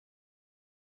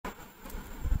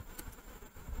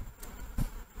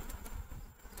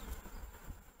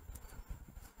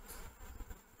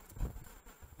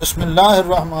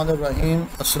Bismillahirrahmanirrahim.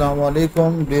 Assalamu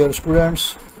alaikum, dear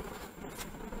students.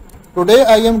 Today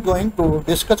I am going to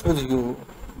discuss with you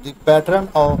the pattern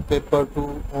of paper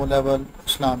 2 O-level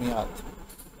Islamiyat.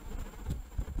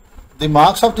 The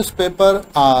marks of this paper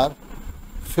are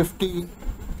 50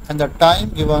 and the time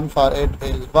given for it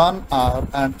is 1 hour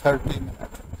and 30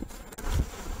 minutes.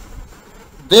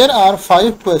 There are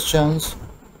 5 questions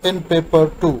in paper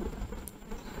 2.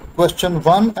 Question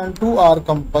 1 and 2 are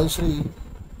compulsory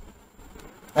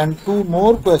and 2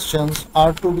 more questions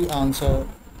are to be answered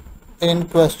in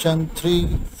question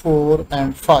 3, 4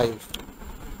 and 5.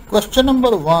 Question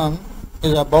number 1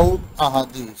 is about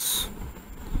ahadith.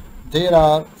 There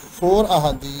are 4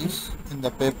 ahadith in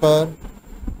the paper.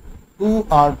 2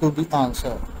 are to be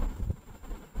answered.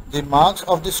 The marks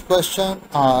of this question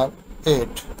are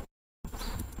 8.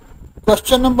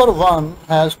 Question number 1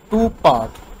 has 2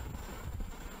 parts.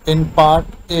 In part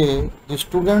A, the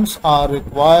students are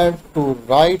required to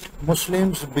write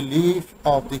Muslims' belief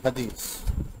of the hadith.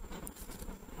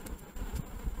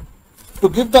 To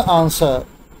give the answer,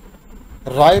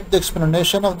 write the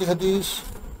explanation of the hadith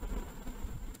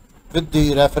with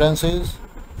the references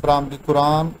from the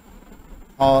Quran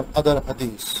or other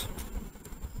hadiths.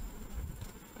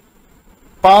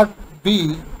 Part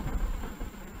B,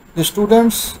 the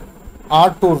students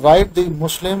are to write the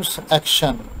Muslims'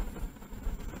 action.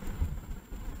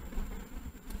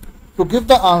 To give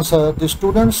the answer, the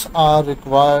students are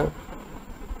required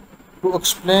to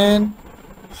explain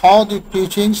how the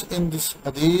teachings in this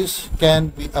hadith can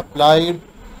be applied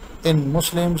in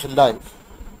Muslims' life.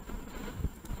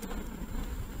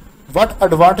 What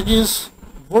advantages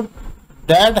would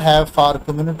that have for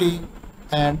community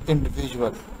and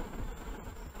individual?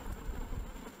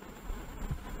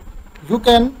 You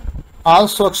can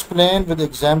also explain with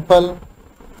example,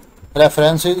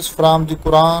 references from the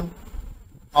Quran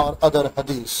or other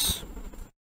hadiths.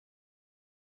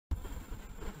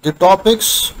 The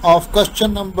topics of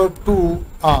question number 2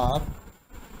 are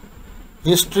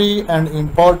history and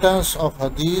importance of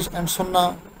hadith and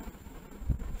sunnah,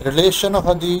 relation of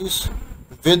hadith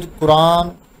with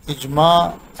Quran,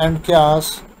 ijma and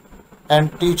qiyas,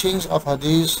 and teachings of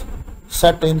hadith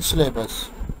set in syllabus.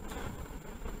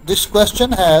 This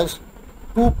question has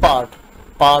 2 parts.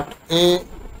 Part A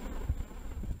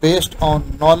based on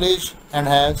knowledge and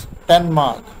has 10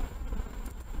 marks.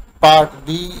 Part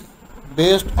B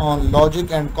based on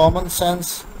logic and common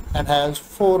sense and has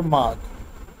 4 marks.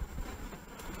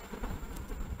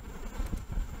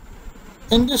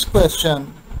 In this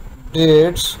question,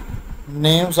 dates,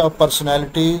 names of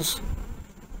personalities,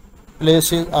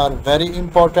 places are very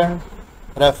important.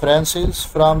 References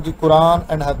from the Quran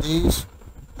and Hadith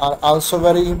are also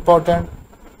very important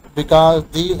because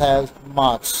these have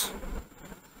marks.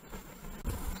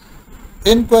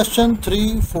 In question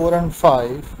 3, 4 and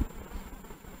 5,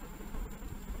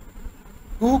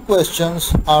 2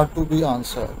 questions are to be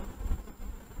answered.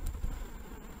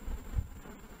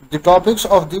 The topics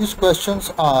of these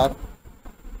questions are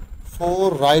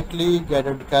 4 rightly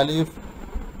guided Caliph,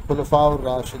 Khulafa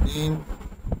Rashideen,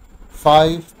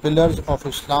 5 pillars of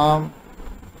Islam,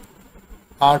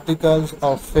 articles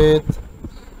of faith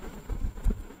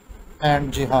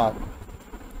and jihad.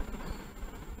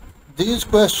 These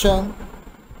questions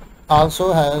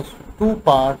also has 2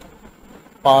 parts.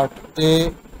 Part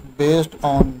A based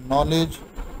on knowledge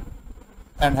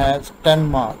and has 10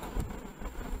 marks.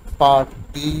 Part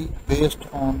B based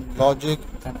on logic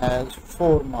and has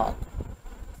 4 marks.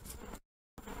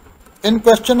 In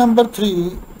question number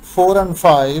 3, 4 and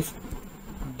 5,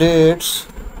 dates,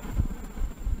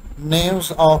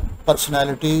 names of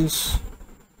personalities,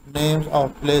 names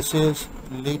of places,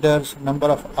 leaders, number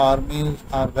of armies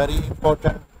are very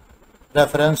important.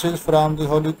 References from the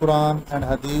Holy Quran and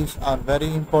Hadith are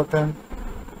very important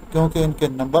क्योंकि इनके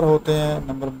number होते हैं,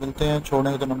 number मिलते हैं,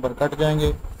 छोड़ेंगे तो number cut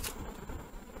जाएंगे.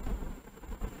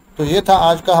 तो ये था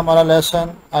आज का हमारा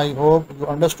lesson. I hope you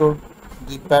understood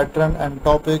the pattern and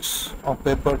topics of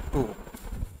paper 2.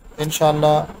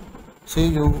 इंशाल्लाह सी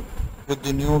you with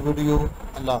the new video.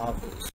 अल्लाह हाफिज़.